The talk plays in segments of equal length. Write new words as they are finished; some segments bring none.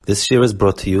This year is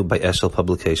brought to you by Eshel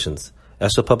Publications.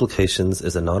 Eshel Publications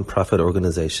is a non-profit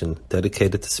organization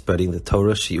dedicated to spreading the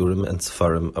Torah, Shiurim, and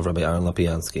Sefarim of Rabbi Aaron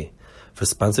Lapiansky. For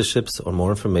sponsorships or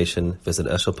more information, visit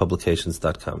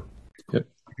eshelpublications.com. Yep.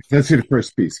 Let's see the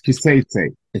first piece. Ki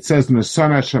Seitzei. It says,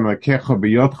 "Nesana Hashem Elokecha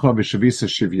b'yodcha v'shavisa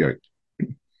shivyoy."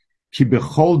 Ki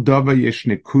b'chol dava yesh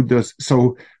nekudas.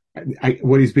 So,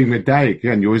 what he's being medayik,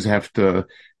 again, you always have to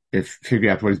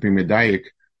figure out what he's being medayik.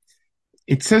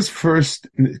 It says first,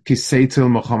 Ki Seitzei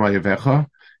l'mochama yavecha.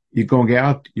 You're going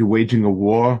out, you're waging a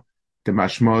war. The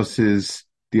mashmos is,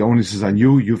 the onus is on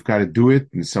you. You've got to do it,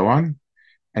 and so on.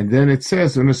 And then it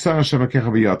says, "Nesana Hashem Elokecha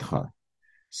b'yodcha."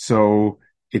 So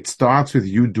it starts with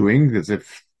you doing, as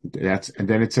if that's, and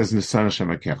then it says Nesana Hashem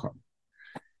Elokecha.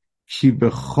 Ki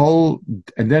bechol,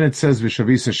 and then it says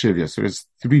V'shavisa Shivya. So there's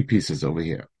three pieces over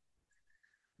here.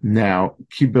 Now,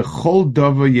 Ki bechol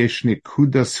dava yesh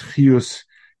nekudas chiyus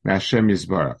me'Hashem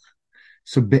Yisbarach.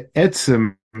 So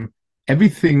be'etzem,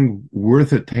 everything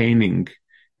worth attaining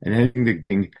and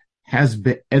anything has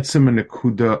be'etzem a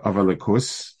nekuda of a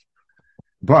lekus,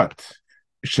 but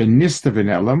shenista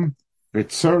v'nelam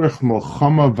v'tzorech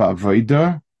molchama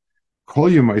v'avoida kol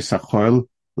yomai sachol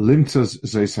limtzas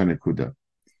zeis hanekuda.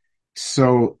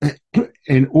 So,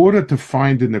 in order to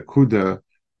find the nekuda,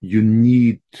 you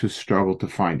need to struggle to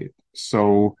find it.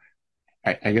 So,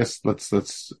 I guess let's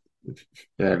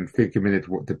think a minute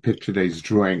what the picture that he's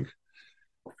drawing.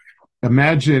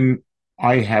 Imagine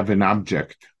I have an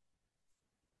object.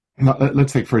 Now,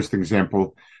 let's take first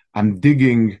example. I'm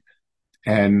digging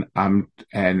and I'm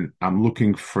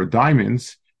looking for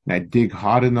diamonds, and I dig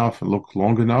hard enough and look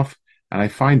long enough, and I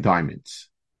find diamonds.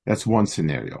 That's one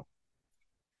scenario.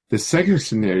 The second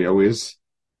scenario is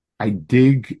I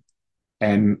dig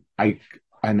and I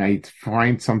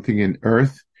find something in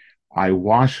earth, I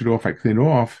wash it off, I clean it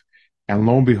off, and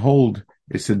lo and behold,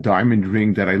 it's a diamond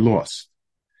ring that I lost.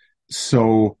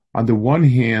 So on the one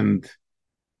hand,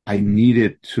 I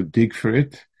needed to dig for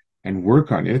it and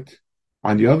work on it.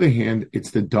 On the other hand,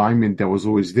 it's the diamond that was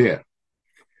always there.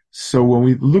 So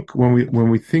when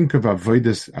we think of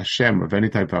avodas Hashem, of any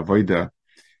type of avodah,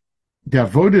 the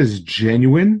avodah is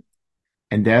genuine,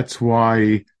 and that's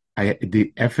why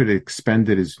the effort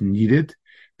expended is needed,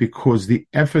 because the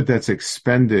effort that's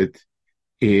expended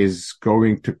is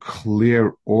going to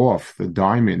clear off the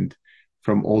diamond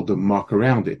from all the muck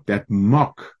around it. That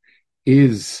muck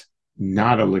is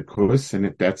not a likus,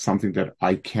 and that's something that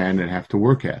I can and have to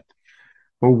work at.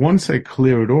 But once I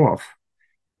clear it off,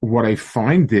 what I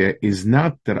find there is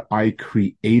not that I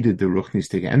created the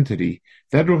ruchnistic entity.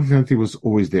 That ruchnistic entity was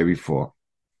always there before.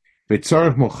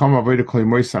 V'tzarech molchama avoda kol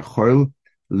yomai sachol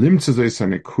limtzas zeis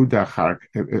hanekuda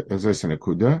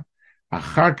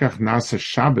achar kach nasa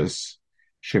Shabbos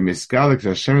shemisgalek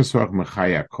Hashem Yisbarach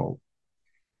mechaya kol.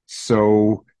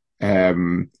 So,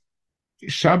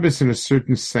 Shabbos in a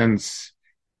certain sense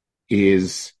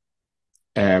is,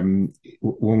 when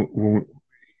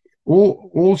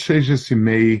all Sheishes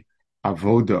Yimei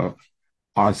Avoda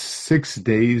are 6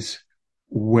 days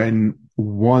when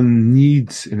one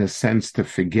needs, in a sense, to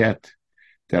forget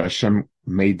that Hashem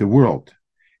made the world.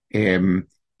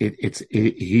 It's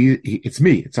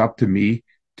me. It's up to me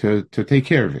to take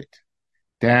care of it.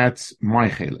 That's my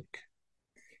chelik.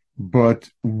 But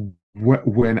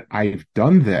when I've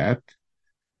done that,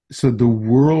 so the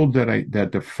world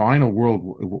that the final world,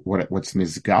 what's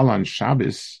Mizgal on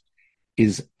Shabbos,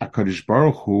 is HaKadosh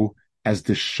Baruch Hu as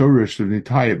the shorish of the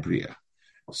entire Bria.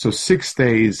 So 6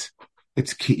 days,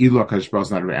 it's Ki'ilu HaKadosh Baruch Hu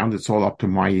is not around. It's all up to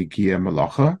my Yigia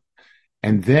Malacha.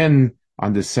 And then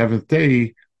on the seventh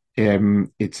day,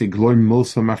 it's a Gloim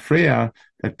Milsa Mafreya,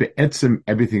 that be'etzim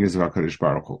everything is of HaKadosh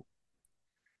Baruch Hu.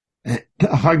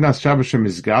 Hagnas Shabbos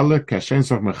Shemizgala Kashen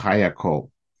Soch Mechaya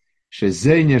Kol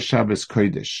Shezeinya Shabbos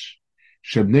Kodesh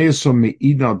Shebnei Yisrael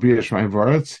Me'idin Al Bria Shemaim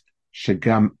V'Aretz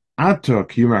Shegam Ato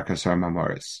Kiyuma Kasar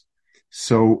Mamoris.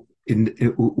 So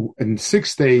in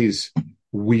 6 days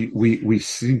we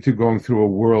seem to going through a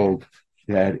world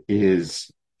that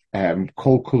is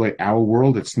Kol Kulei, our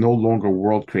world. It's no longer a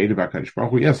world created by Kadosh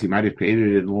Baruch Hu. Yes, he might have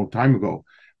created it a long time ago,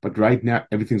 but right now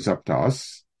everything's up to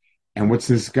us. And what's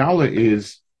Nizgala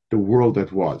is the world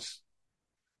that was.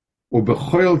 So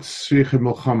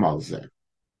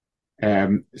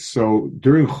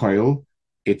during Chayil,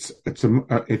 it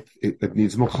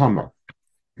needs Milchama.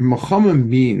 Milchama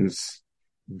means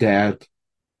that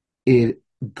it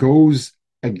goes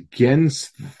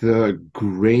against the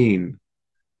grain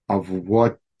of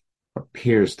what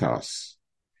appears to us.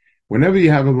 Whenever you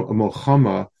have a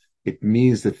Milchama, it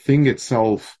means the thing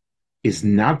itself is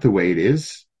not the way it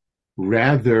is,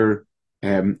 rather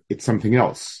it's something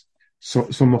else. So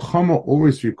Milchama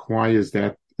always requires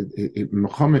that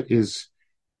Muhammad is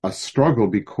a struggle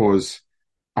because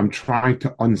I'm trying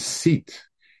to unseat.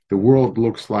 The world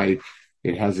looks like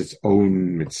it has its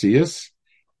own mitzias.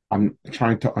 I'm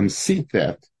trying to unseat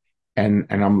that, and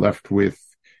I'm left with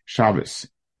Shabbos.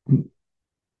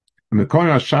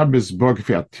 Shabbos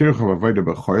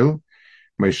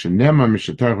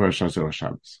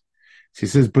So he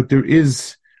says, but there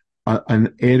is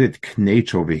an added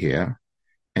knach over here,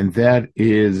 and that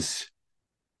is,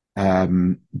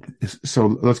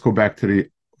 so let's go back to the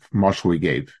mashal we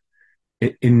gave.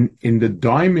 In the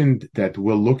diamond that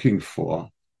we're looking for,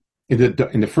 in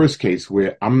the first case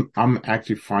where I'm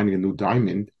actually finding a new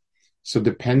diamond, so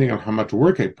depending on how much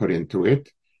work I put into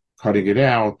it, cutting it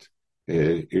out,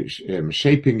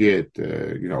 shaping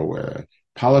it,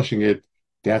 polishing it,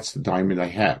 that's the diamond I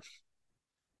have.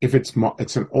 If it's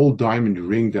an old diamond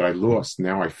ring that I lost,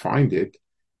 now I find it,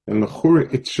 then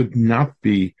l'chura, it should not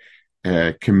be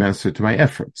commensurate to my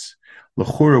efforts.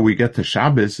 L'chura, we get to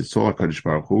Shabbos, it's all HaKadosh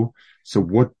Baruch Hu, so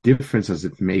what difference does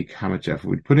it make how much effort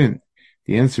we put in?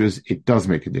 The answer is it does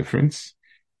make a difference,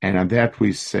 and on that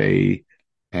we say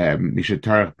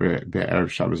Mishatarach be'erev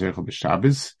Shabbos echel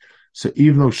b'Shabbos. So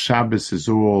even though Shabbos is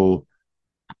all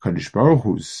HaKadosh Baruch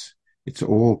Hu's, it's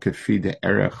all kefi the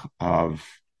erech of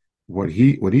what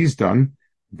he's done,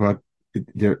 but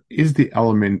there is the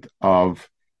element of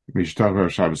Mishatarach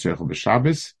Shabbos echel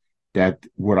b'Shabbos that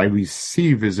what I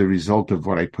receive is a result of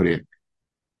what I put in.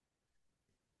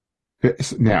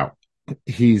 Now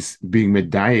he's being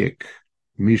medayik.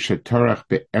 Misha Torach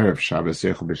be'erev Shabbos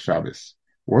echel b'Shabbos.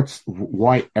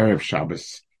 Why erev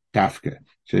Shabbos dafke?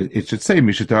 It should say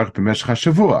Misha Torach b'meshach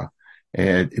hashavua.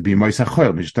 It'd be Moisach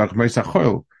Choil. Misha Torach Moisach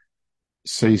Choil.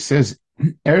 So he says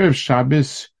erev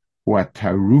Shabbos hu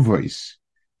ataruvois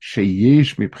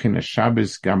sheyesh mibchina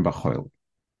Shabbos gam b'choil.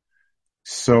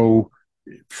 So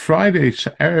Friday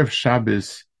erev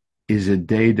Shabbos is a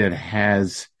day that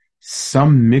has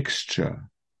some mixture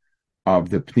of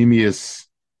the pnimius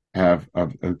of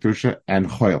Kedusha and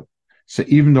Choil. So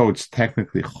even though it's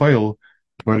technically Choil,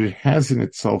 but it has in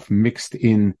itself mixed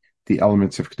in the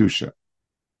elements of Kedusha.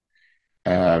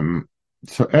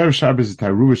 So Erev Shabbos is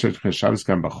Taruva Shechach Shabbos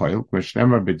Gam B'Choil,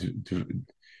 K'meshnemar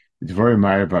B'Dvorim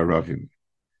Ma'ir B'Aravim.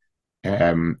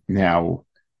 Now,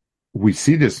 we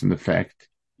see this in the fact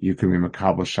you can be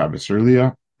Makabel Shabbos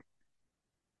earlier.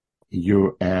 The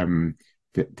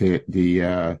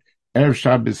Erev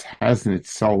Shabbos has in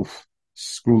itself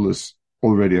schoolers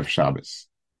already of Shabbos.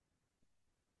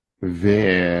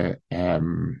 Okay.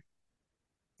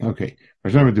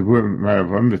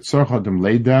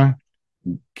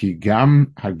 Ki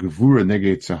gam hagvura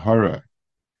neged Sahara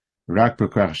rak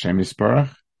b'koach Hashem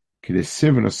Yisbarach ki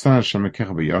desiv v'nosan Hashem ekech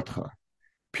b'yotcha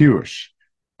pirush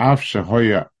af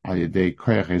shehoya al yedei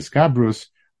koach esgabrus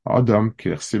adam ki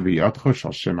desiv b'yotcha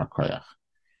shal Shem hakoach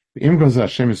v'im goz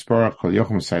Hashem Yisbarach kol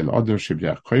yochem say l'adam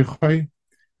sheb'yach koichoi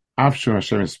af shem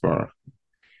Hashem Yisbarach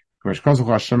k'mesh kozuch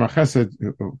Hashem hachesed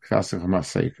k'tasich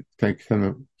ha'masei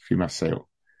k'ten fi maseo.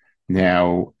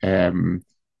 Now,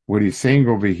 what he's saying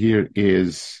over here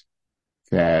is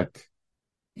that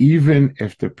even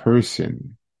if the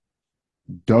person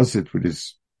does it with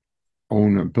his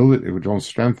own ability, with his own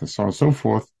strength, and so on and so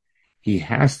forth, he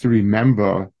has to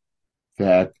remember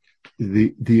that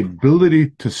the ability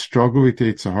to struggle with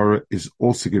the Yetzer Hara is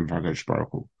also given by HaKadosh Baruch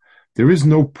Hu. There is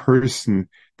no person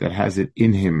that has it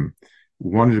in him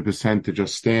 100% to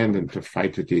just stand and to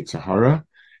fight with the Yetzer Hara.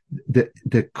 The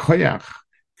koyach,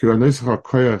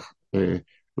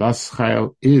 Las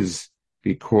Chayil is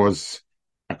because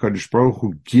HaKadosh Baruch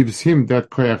Hu gives him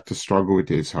that koyach to struggle with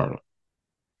his hara.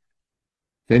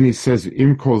 Then he says,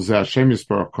 "Im kol ze Hashem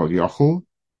Yisbarach kol yochel,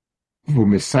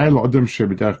 v'misayil adam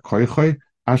shebederach koychoi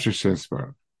asher Shem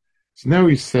Yisbarach." So now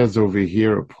he says over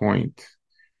here a point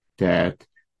that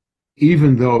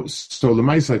even though, so the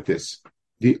mice like this,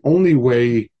 the only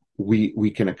way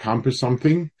we can accomplish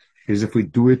something is if we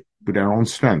do it with our own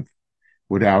strength,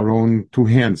 with our own two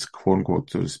hands, quote unquote,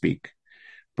 so to speak.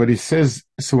 But he says,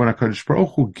 so when HaKadosh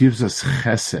Baruch Hu gives us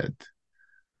chesed,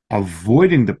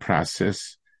 avoiding the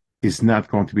process is not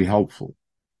going to be helpful.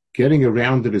 Getting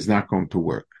around it is not going to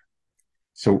work.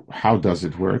 So how does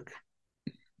it work?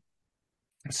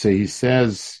 So he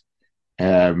says,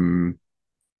 the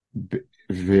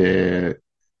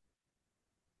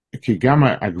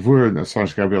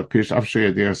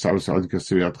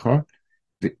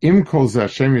imkol ze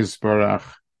Hashem Yisbarach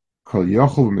kol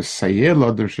yochel mesayel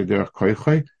adam shederach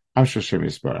koichoi asher Hashem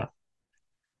Yisbarach.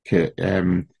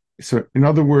 So in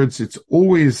other words, it's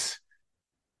always,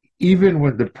 even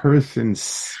when the person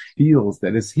feels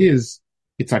that it's his,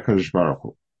 it's HaKadosh Baruch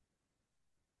Hu.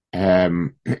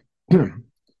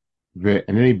 And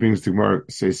then he brings the Gemara,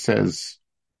 so he says,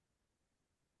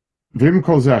 Vim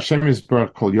kol ze Hashem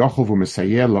Yisbarach kol yochel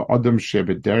v'mesayeh la'odam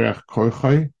shebederech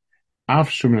koichai af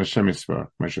shumin Hashem Yisbarach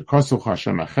Meshe kosuch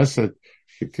Hashem ha'chesed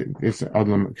this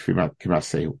odlam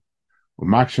k'masehu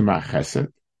u'makshim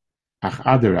ha'chesed ach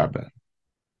adarabah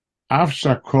af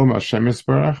shakol Hashem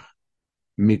Yisbarach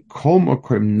mikol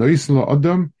mokom noisen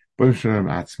la'odam b'im shalom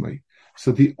atzmai.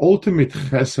 So the ultimate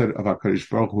chesed of HaKadosh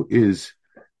Baruch Hu is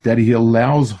that he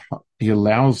allows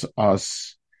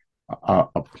us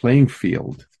a playing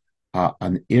field,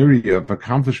 an area of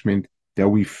accomplishment that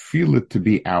we feel it to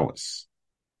be ours.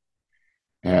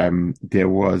 There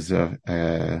was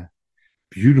a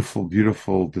beautiful,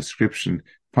 beautiful description.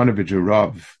 Panovich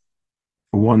Rav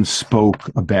once spoke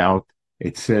about,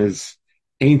 it says,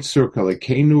 Ain't Sir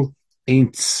Kalekenu,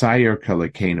 ain't Sire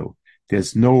Kalekenu.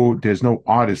 There's no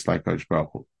artist like HaKadosh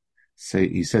Baruch Hu.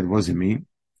 He said, what does it mean?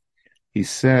 He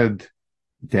said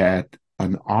that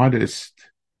an artist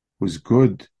who's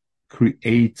good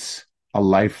creates a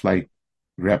lifelike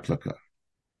replica.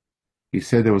 He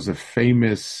said there was a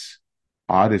famous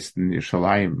artist in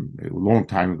Yerushalayim a long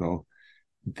time ago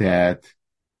that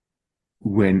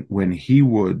when he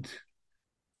made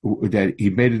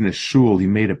in a shul, he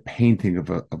made a painting of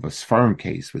a Sfarim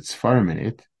case with Sfarim in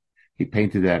it. He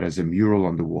painted that as a mural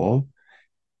on the wall,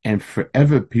 and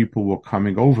forever people were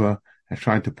coming over and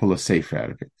trying to pull a sefer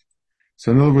out of it.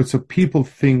 So in other words, so people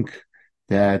think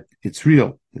that it's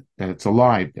real, that it's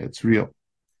alive, that it's real.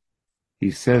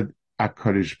 He said,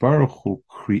 HaKadosh Baruch Hu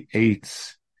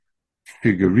creates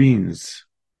figurines,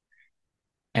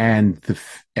 and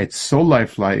it's so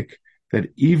lifelike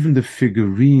that even the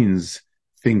figurines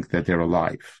think that they're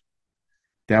alive.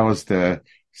 That was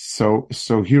so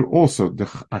here also, the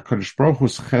HaKadosh Baruch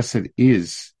Hu's chesed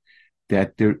is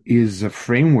that there is a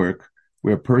framework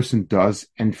where a person does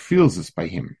and feels this by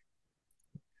him.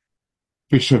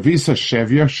 So the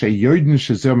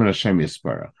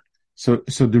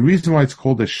reason why it's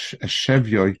called a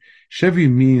shevya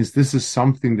means this is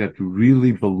something that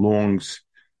really belongs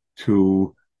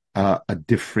to a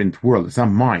different world. It's not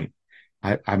mine.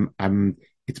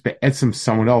 It's be'etzem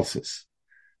someone else's.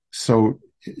 So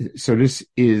this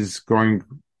is going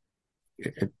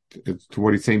to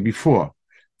what he's saying before,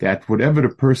 that whatever the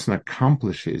person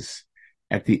accomplishes,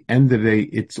 at the end of the day,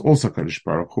 it's also Kadosh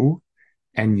Baruch Hu,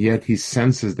 and yet he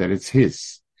senses that it's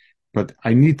his. But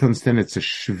I need to understand it's a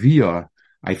shviyah.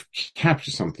 I've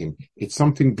captured something. It's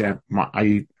something that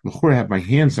I have my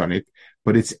hands on it,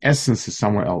 but its essence is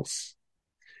somewhere else.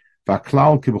 So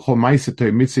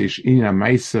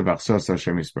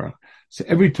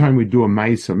every time we do a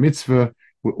ma'isa mitzvah,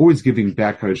 we're always giving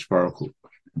back Kadosh Baruch Hu.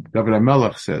 David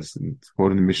HaMelech says, and it's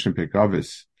quoted in the Mishnah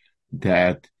Pekavis,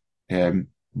 that Mimcha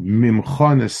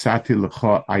nesati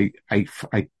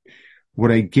lecha,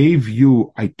 what I gave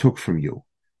you, I took from you.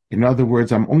 In other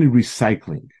words, I'm only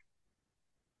recycling.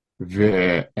 So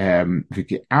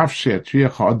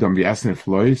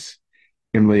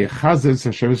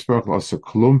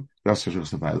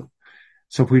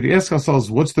if we ask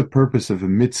ourselves, what's the purpose of a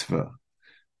mitzvah? The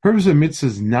purpose of a mitzvah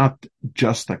is not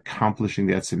just accomplishing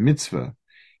that's a mitzvah.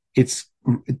 It's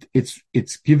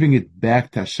giving it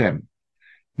back to Hashem.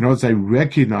 In other words, I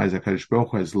recognize that Kadosh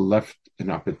Baruch Hu has left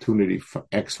an opportunity for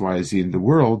X, Y, Z in the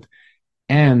world,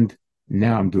 and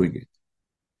now I'm doing it.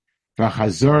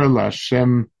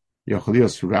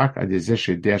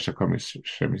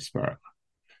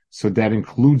 So that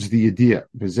includes the idea.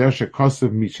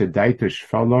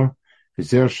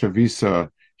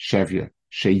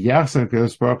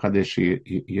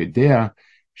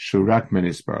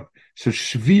 So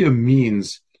shviyah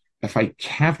means, if I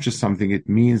capture something, it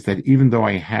means that even though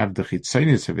I have the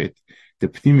chitzonis of it, the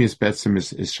pnimius betzim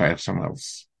is shaykh somewhere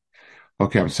else.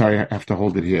 Okay, I'm sorry, I have to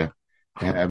hold it here.